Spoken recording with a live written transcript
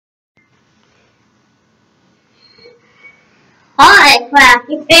Hi,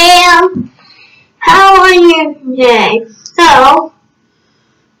 crafty fam. How are you today? So,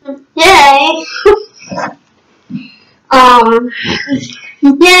 today,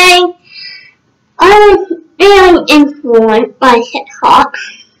 today, I was very influenced by TikTok.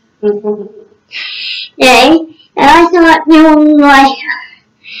 Today, and I thought doing like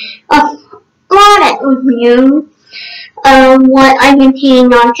a product review of what I've been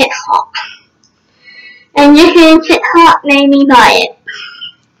seeing on TikTok. And this is TikTok made me buy it.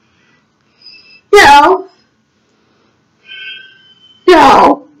 So,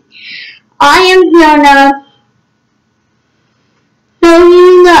 I am gonna show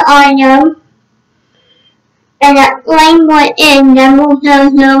you the item and explain what it is, and then we'll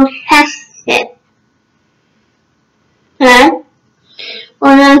go test it. Okay?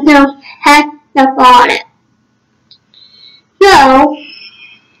 We're gonna go test the product. So,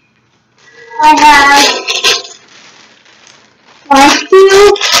 I have my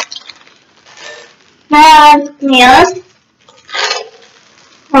two mirrors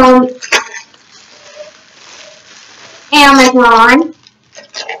from Amazon.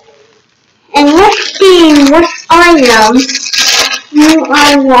 And let's see what item you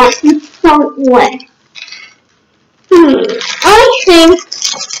I want to start with. I think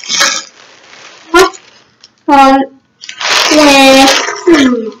let's start with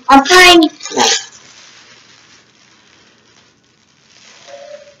a tiny plate.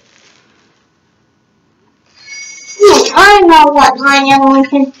 I know what item we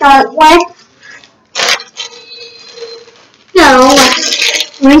can start with. So,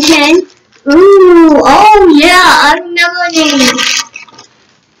 we can, oh yeah, I remember these.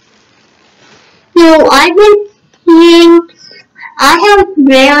 So, I've been seeing, I have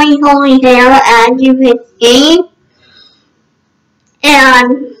very curly hair as you can see.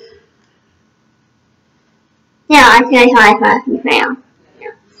 And, yeah, I say hi, crafty fam.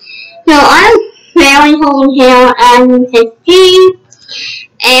 So, I have very curly hair as you can see.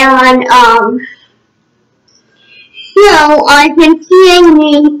 And, so I've been seeing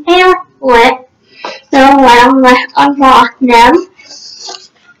these hair splits, so let's unbox them.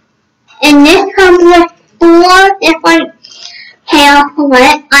 And this comes with 4 different hair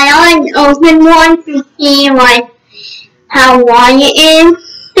splits. I already opened one to see like how wide it is.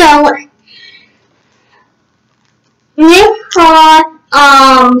 So this cost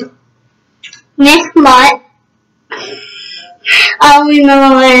this much. I don't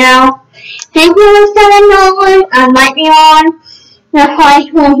remember right now. I think it was $7. I might be wrong. The price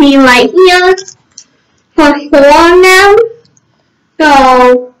will be right here for 4 of them. So,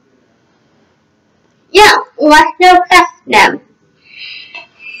 yeah, let's go test them.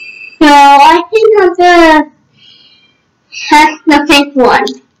 So, I think I'm gonna test the pink one.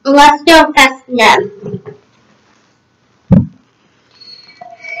 Let's go test them.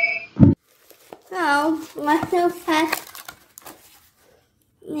 So, let's go test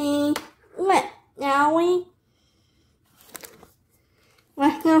the lip. Now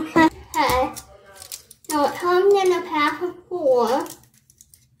let's go test the head. So it comes in a pack of 4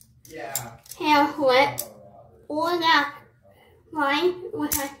 hair clips, or that right,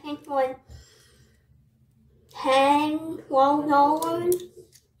 which I think was $10, $12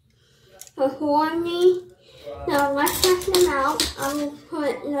 for 4 of these. So let's test them out. I'm going to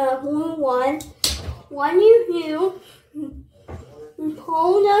put the blue one. What you do, you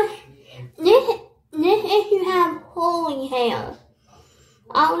pull this if you have curly hair.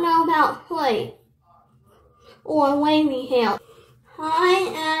 I don't know about straight or wavy hair.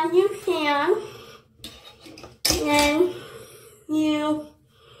 High as you can. Then you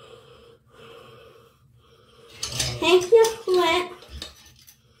take your clip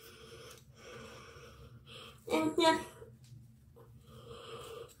and just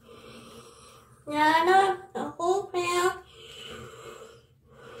gather the whole hair.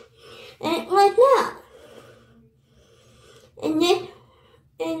 And like that. And this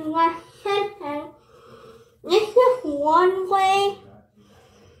is what sentence. This is one way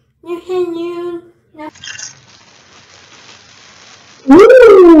you can use the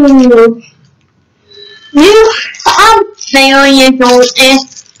I'm very exhausted.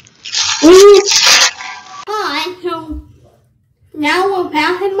 Hi, so now we're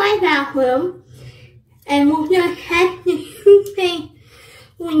back in my bathroom and we're gonna test the toothpaste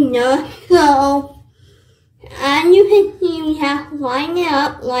window. So, as you can see, we have to line it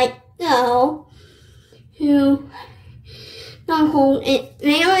up like so to hold it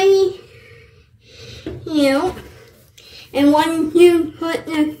very cute. And when you put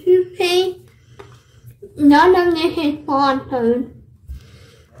the toothpaste, none of this is sponsored.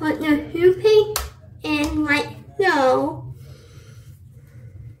 Put the toothpaste in like so.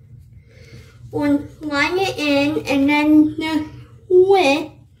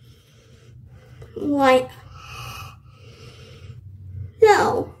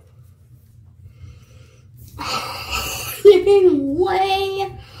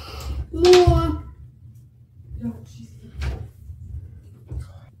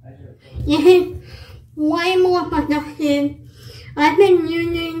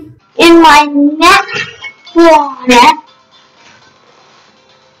 in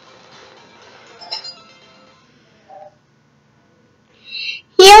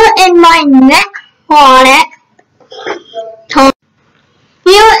my next product,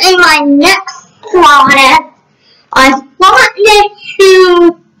 here in my next product, I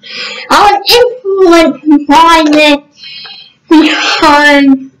was influenced by this because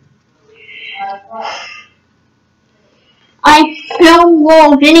I film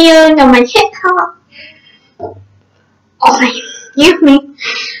more videos on my TikTok.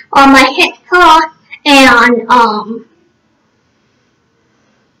 On my TikTok, and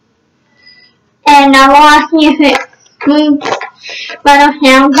I want to see if it's good, but I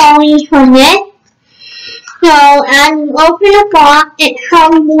found quality for this. So, and open the box, it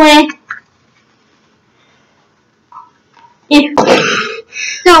comes with,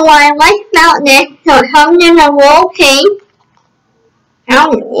 so what I like about this, so it comes in a little case.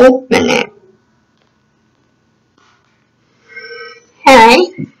 I'll open it. Okay.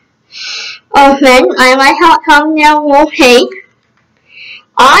 Open. I like how it comes in a little case.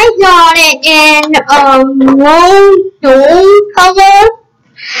 I got it in rose gold color,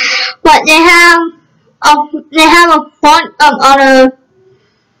 but they have a bunch of other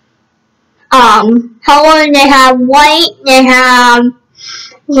colors. They have white, they have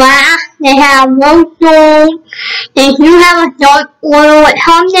black, they have rose gold. They do have a dark oil. It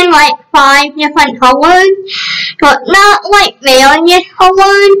comes in like 5 different colors, so it's not like various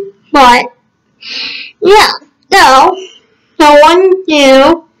colors, but yeah. So what you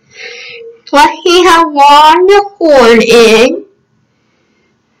do, let's see how long the cord is.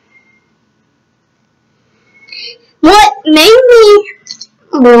 What made me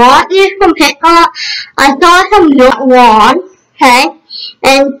want this from Tik Tok, I saw some not long, okay,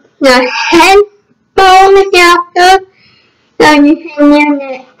 and the headphone adapter, so you can use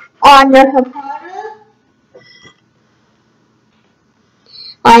it on the computer.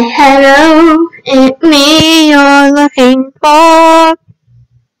 Like, hello, it's me you're looking for.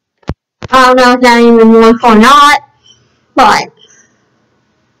 I don't know if that even works or not, but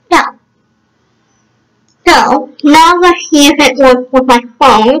yeah. So now let's see if it works with my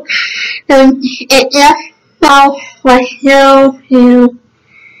phone. So it just will show to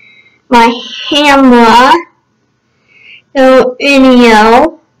my camera. So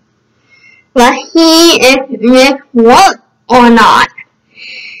video. Let's see if this works or not.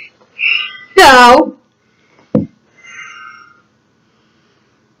 So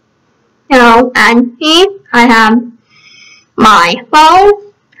and see, I have my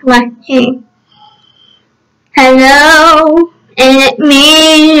phone. Let's see. Hello, it's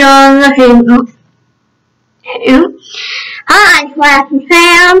me you're looking for. Hi, Crafty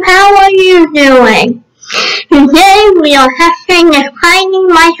Fam, how are you doing? Today we are testing this tiny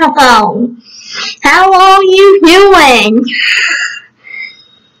microphone. How are you doing?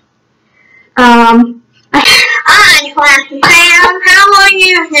 Hi, Crafty Fam, how are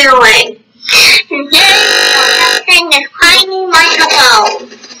you doing? Today we are testing this tiny microphone.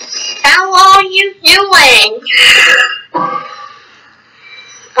 How are you doing?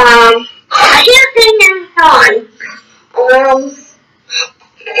 I can't think it's on.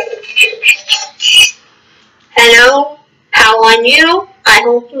 Hello, how are you? I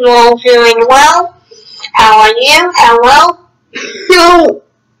hope you're all doing well. How are you? Hello? So,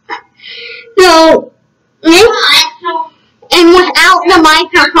 and without the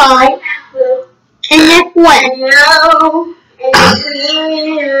microphone, and this way. Hello.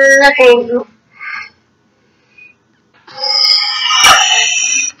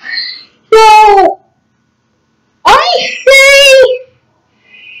 So, I say,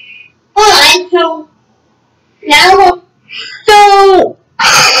 so now, so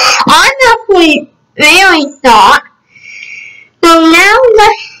I'm actually very shocked. So now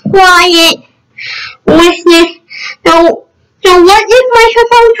let's try it with this. So what this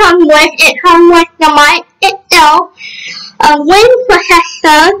microphone comes with, it comes with the mic itself, a wind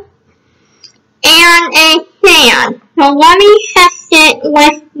protector, and a fan. So let me test it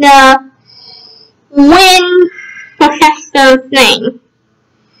with the wind protector thing.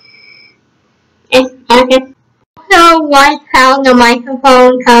 I can also like how the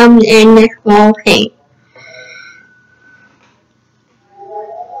microphone comes in this little case.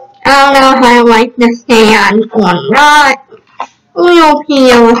 I don't know if I like the stand or not. We'll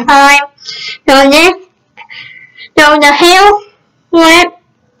see over time. So the hair flip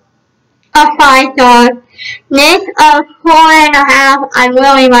a 5-star. This a 4.5. I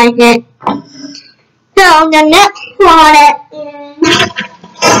really like it. So the next product is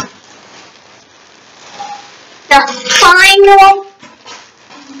the final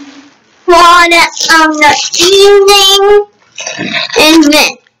on the evening, and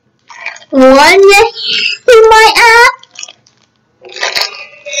then one in my app,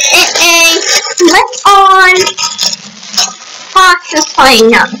 it is click on Pase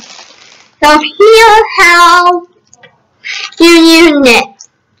Final. So here's how you use it.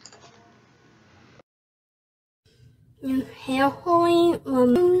 You carefully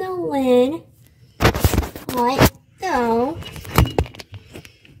remove the lid, like so,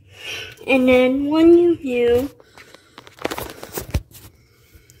 and then when you do,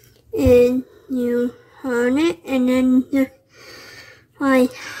 and you turn it, and then just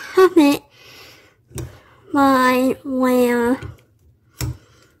like have it by where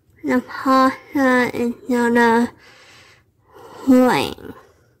the pasta is gonna flame.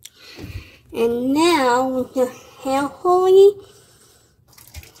 And now we just carefully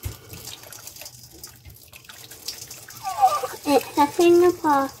accepting the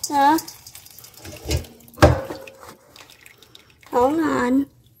pasta. Hold on.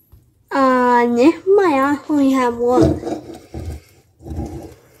 This might actually have worked.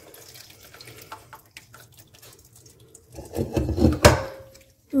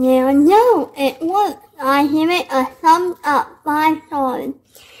 There we go, it worked. I give it a thumbs up, 5 stars.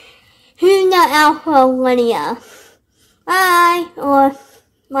 Here's the outro video. Bye, or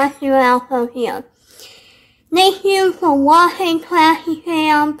watch your outro here. Thank you for watching Crafty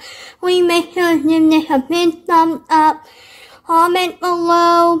Fam. Please make sure to give this a big thumbs up. Comment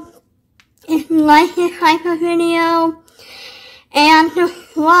below if you like this type of video. And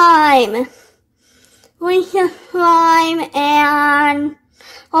subscribe. Please subscribe and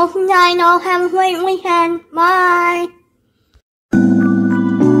hope you guys all have a great weekend. Bye.